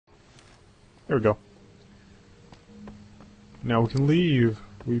There we go. Now we can leave.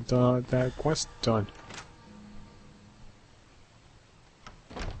 We've got that quest done.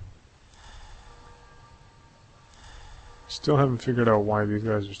 Still haven't figured out why these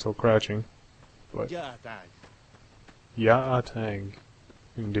guys are still crouching. But Tang.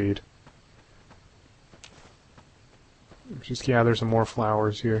 Indeed. Just gather some more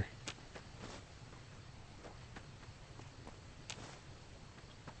flowers here.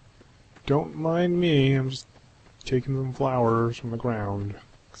 Don't mind me, I'm just taking some flowers from the ground,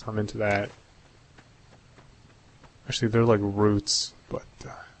 because I'm into that. Actually, they're like roots, but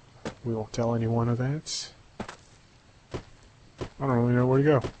we won't tell anyone of that. I don't really know where to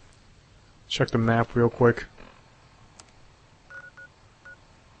go. Check the map real quick.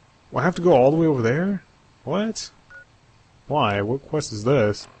 Well, I have to go all the way over there? What? Why? What quest is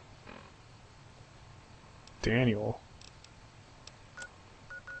this? Daniel.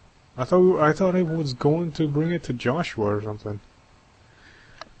 I thought I was going to bring it to Joshua or something.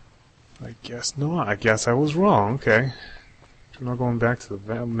 I guess not. I guess I was wrong. Okay. I'm not going back to the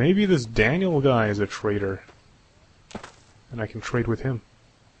van. Maybe this Daniel guy is a traitor. And I can trade with him.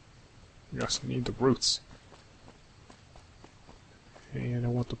 Yes, I need the roots. And I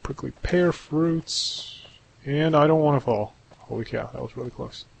want the prickly pear fruits. And I don't want to fall. Holy cow, that was really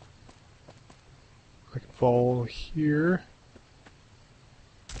close. I can fall here.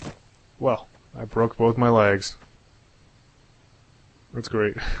 Well, I broke both my legs. That's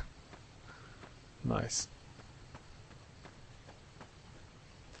great. Nice.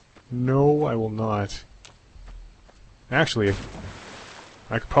 No, I will not. Actually,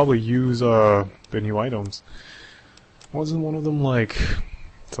 I could probably use the new items. Wasn't one of them like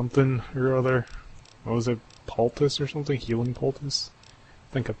something or other? What was it? Poultice or something? Healing poultice?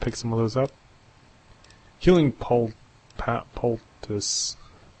 I think I picked some of those up. Healing poultice.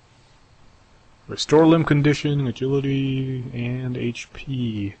 Restore limb condition, agility, and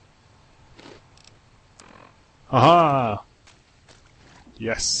HP. Haha!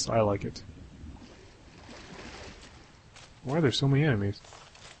 Yes, I like it. Why are there so many enemies?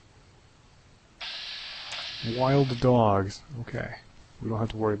 Wild dogs. Okay. We don't have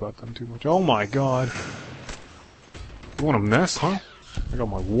to worry about them too much. Oh my god! You want to mess, huh? I got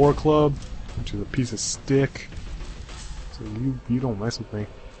my war club, which is a piece of stick. So you don't mess with me.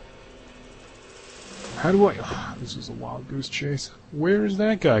 How do I... Oh, this is a wild goose chase. Where is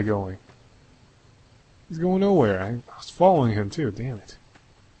that guy going? He's going nowhere. I was following him too, damn it.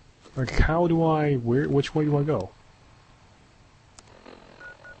 Like, how do I... which way do I go?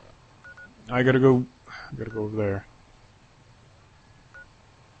 I gotta go over there.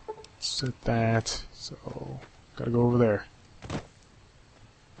 Set that, so... Gotta go over there.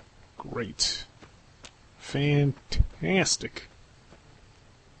 Great. Fantastic.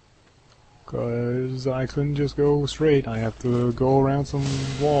 Because I couldn't just go straight. I have to go around some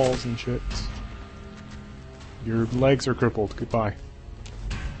walls and shit. Your legs are crippled. Goodbye.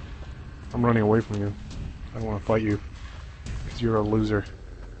 I'm running away from you. I don't want to fight you. Because you're a loser.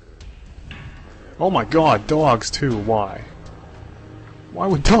 Oh my god, dogs too. Why? Why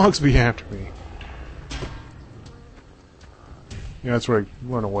would dogs be after me? Yeah, that's right.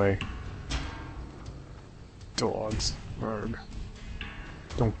 Run away. Dogs. Arrgh.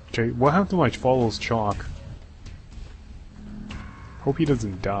 Don't chase. What happened to my follows Chalk? Hope he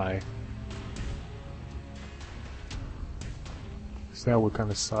doesn't die. 'Cause that would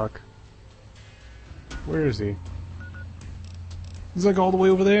kind of suck. Where is he? He's like all the way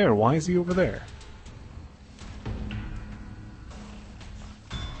over there. Why is he over there?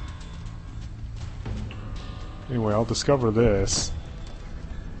 Anyway, I'll discover this.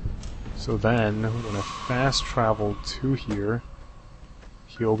 So then, we're gonna fast travel to here.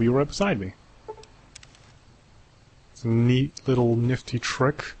 He'll be right beside me. It's a neat little nifty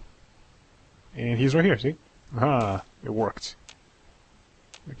trick. And he's right here, see? Ah, it worked.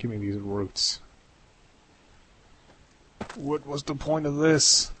 Give me these roots. What was the point of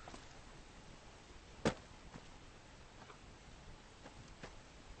this?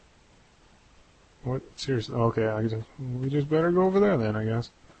 What? Seriously? Okay, we just better go over there then, I guess.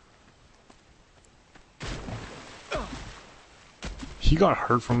 He got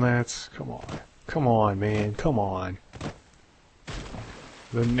hurt from that? Come on. Come on, man. Come on.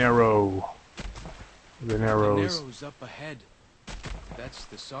 The Narrow. The Narrows. The Narrows up ahead. That's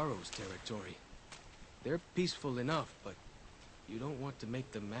the Sorrows territory. They're peaceful enough, but you don't want to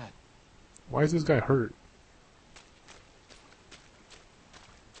make them mad. Why is this guy hurt?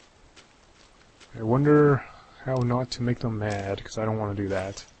 I wonder how not to make them mad, because I don't want to do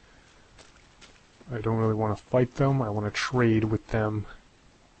that. I don't really want to fight them, I want to trade with them.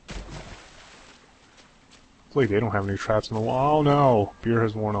 Hopefully they don't have any traps in the wall. Oh no! Beer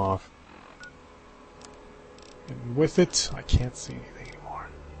has worn off. And with it, I can't see anything anymore.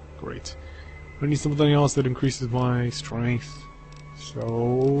 Great. I need something else that increases my strength.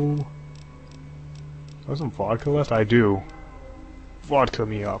 So... do I have some vodka left? I do. Vodka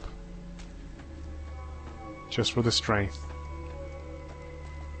me up. Just for the strength.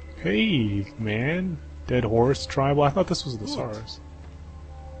 Hey, man. Dead horse tribal. I thought this was the SARS.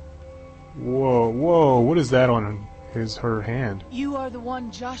 Whoa, whoa. What is that on her hand? You are the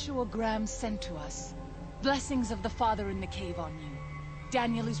one Joshua Graham sent to us. Blessings of the Father in the cave on you.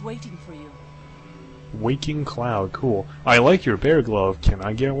 Daniel is waiting for you. Waking cloud. Cool. I like your bear glove. Can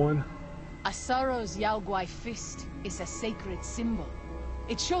I get one? Asaro's Yaogwai fist is a sacred symbol.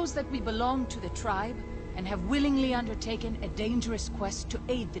 It shows that we belong to the tribe and have willingly undertaken a dangerous quest to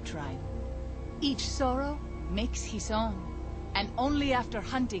aid the tribe. Each Sorrow makes his own, and only after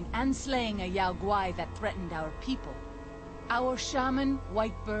hunting and slaying a Yaogwai that threatened our people. Our shaman,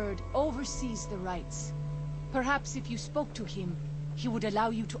 White Bird, oversees the rites. Perhaps if you spoke to him, he would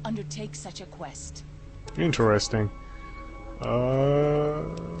allow you to undertake such a quest. Interesting.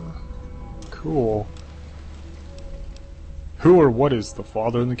 Cool. Who or what is the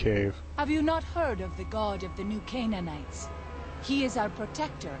father in the cave? Have you not heard of the god of the new Canaanites? He is our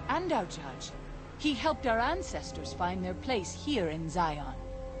protector and our judge. He helped our ancestors find their place here in Zion.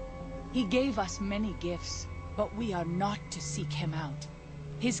 He gave us many gifts, but we are not to seek him out.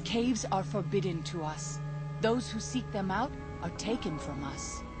 His caves are forbidden to us. Those who seek them out are taken from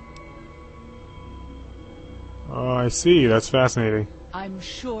us. Oh, I see. That's fascinating. I'm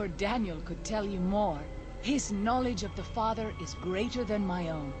sure Daniel could tell you more. His knowledge of the Father is greater than my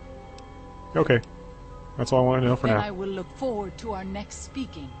own. Okay. That's all I want to know for Then now. I will look forward to our next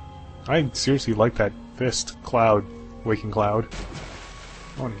speaking. I seriously like that fist cloud, waking cloud.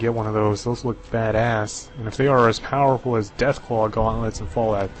 I want to get one of those. Those look badass. And if they are as powerful as Deathclaw gauntlets in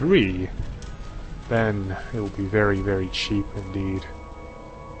Fallout 3, then it will be very, very cheap indeed.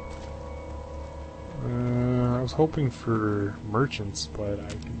 I was hoping for merchants, but I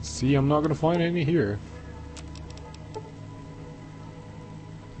can see I'm not going to find any here.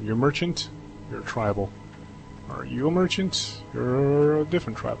 You're a merchant? You're a tribal. Are you a merchant? You're a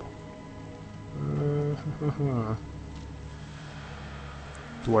different tribal.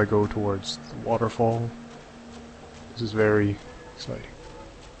 Do I go towards the waterfall? This is very exciting.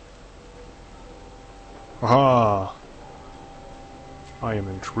 Aha! I am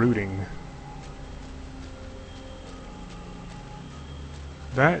intruding.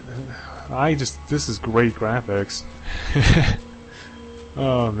 This is great graphics.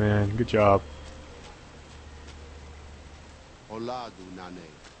 Oh man, good job.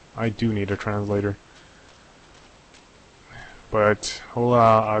 I do need a translator. But,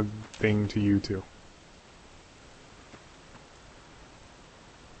 hola a thing to you too.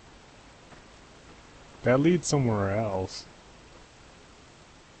 That leads somewhere else.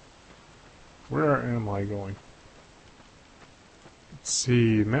 Where am I going? Let's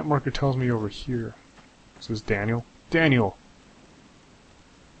see, map marker tells me over here. This is Daniel. Daniel!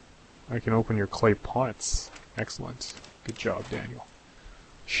 I can open your clay pots. Excellent. Good job, Daniel.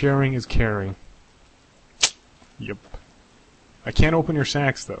 Sharing is caring. Yep. I can't open your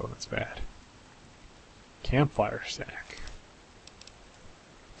sacks, though. That's bad. Campfire sack.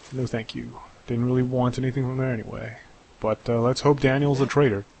 No thank you. Didn't really want anything from there anyway. But let's hope Daniel's a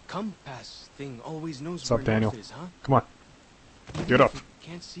traitor. Compass thing always knows What's where up, Daniel? north is, huh? Come on. Get up.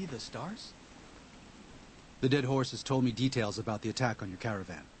 Can't see the stars? The dead horse has told me details about the attack on your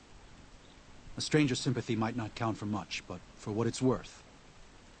caravan. A stranger's sympathy might not count for much, but for what it's worth,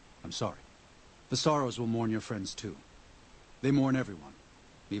 I'm sorry. The Sorrows will mourn your friends too. They mourn everyone,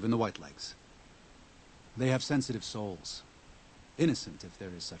 even the Whitelegs. They have sensitive souls. Innocent, if there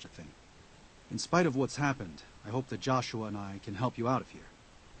is such a thing. In spite of what's happened, I hope that Joshua and I can help you out of here.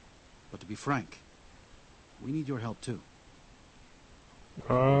 But to be frank, we need your help too.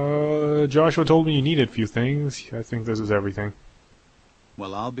 Joshua told me you needed a few things. I think this is everything.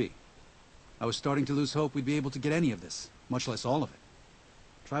 Well, I'll be. I was starting to lose hope we'd be able to get any of this, much less all of it.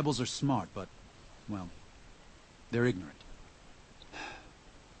 Tribals are smart, but, well, they're ignorant.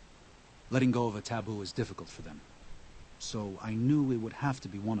 Letting go of a taboo is difficult for them. So I knew it would have to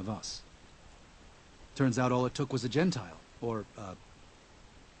be one of us. Turns out all it took was a Gentile, or,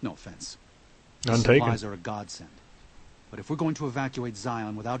 no offense. None The taken. supplies are a godsend. But if we're going to evacuate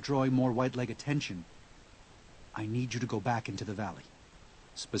Zion without drawing more White-Leg attention, I need you to go back into the valley.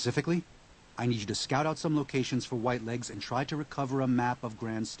 Specifically, I need you to scout out some locations for Whitelegs and try to recover a map of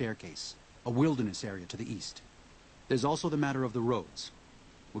Grand Staircase, a wilderness area to the east. There's also the matter of the roads.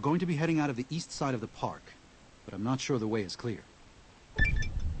 We're going to be heading out of the east side of the park, but I'm not sure the way is clear.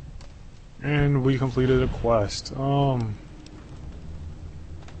 And we completed a quest.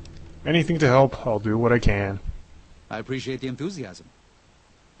 Anything to help, I'll do what I can. I appreciate the enthusiasm.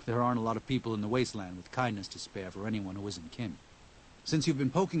 There aren't a lot of people in the wasteland with kindness to spare for anyone who isn't kin. Since you've been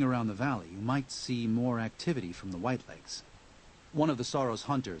poking around the valley, you might see more activity from the Whitelegs. One of the Sorrow's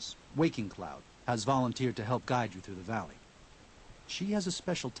hunters, DHYCnow, has volunteered to help guide you through the valley. She has a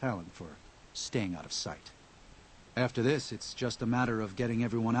special talent for staying out of sight. After this, it's just a matter of getting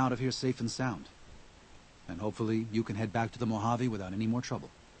everyone out of here safe and sound. And hopefully you can head back to the Mojave without any more trouble.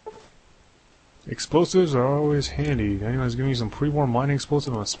 Explosives are always handy. Anyone's giving you some pre-war mining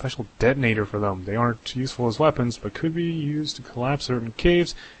explosive and a special detonator for them. They aren't useful as weapons, but could be used to collapse certain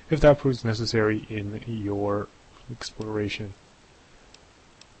caves if that proves necessary in your exploration.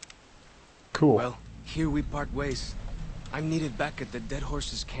 Cool. Well, here we part ways. I'm needed back at the Dead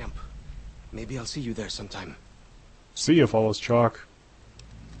Horse's camp. Maybe I'll see you there sometime. See ya, follows Chalk.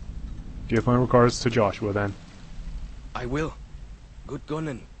 Give my regards to Joshua, then. I will. Good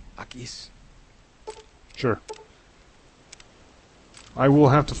gunning, Akis. Sure. I will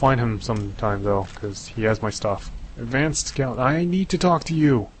have to find him sometime, though, because he has my stuff. Advanced Scout, I need to talk to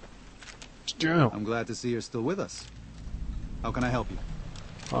you. I'm glad to see you're still with us. How can I help you?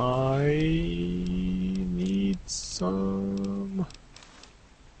 I need some...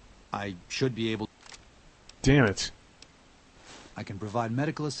 I should be able... Damn it. I can provide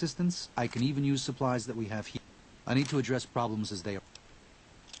medical assistance. I can even use supplies that we have here. I need to address problems as they are.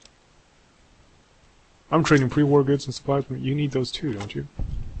 I'm trading pre-war goods and supplies, but you need those too, don't you?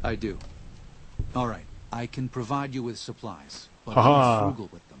 I do. Alright, I can provide you with supplies, but Haha. be frugal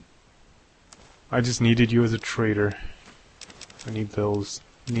with them. I just needed you as a trader. I need those.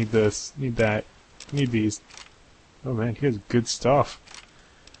 Need this. Need that. Need these. Oh man, he has good stuff.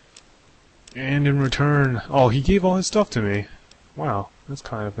 And in return... Oh, he gave all his stuff to me. Wow, that's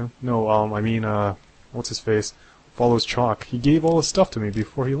kind of him. No, I mean, what's his face? Follows Chalk. He gave all his stuff to me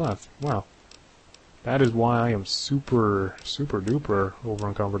before he left. Wow. That is why I am super duper over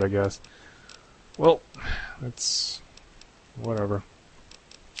encumbered, I guess. Well, that's... whatever.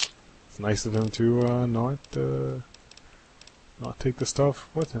 It's nice of him to, not take the stuff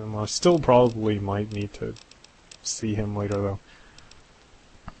with him. I still probably might need to see him later, though.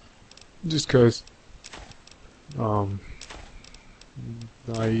 Just 'cause,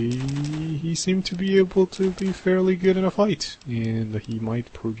 he seemed to be able to be fairly good in a fight, and he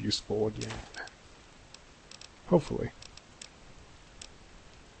might prove useful again. Hopefully.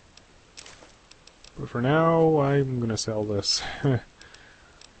 But for now, I'm gonna sell this.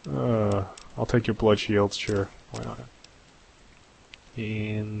 I'll take your blood shields, sure. Why not?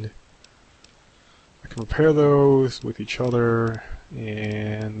 And I can repair those with each other,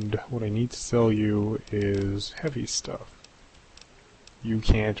 and what I need to sell you is heavy stuff. You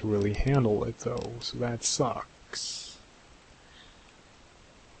can't really handle it though, so that sucks.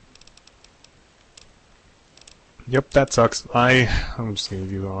 Yep, that sucks. I'm just gonna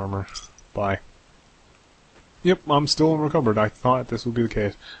give you the armor. Bye. Yep, I'm still encumbered. I thought this would be the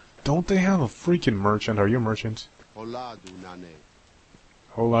case. Don't they have a freaking merchant? Are you a merchant? Hola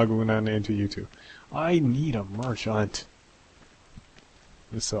gunane to you too. I need a merchant.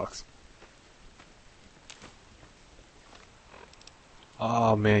 This sucks.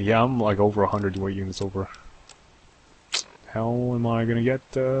 Oh man, yeah, I'm like over 100 weight units over. How am I gonna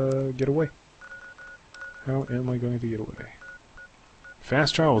get away? How am I going to get away?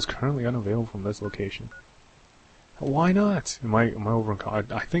 Fast travel is currently unavailable from this location. Why not? Am I over?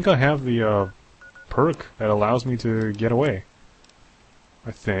 I think I have the perk that allows me to get away.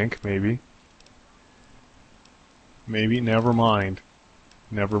 I think maybe. Maybe. Never mind.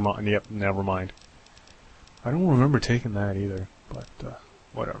 Never mind. Yep. Never mind. I don't remember taking that either. But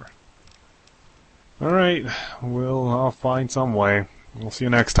whatever. All right. I'll find some way. We'll see you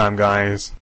next time, guys.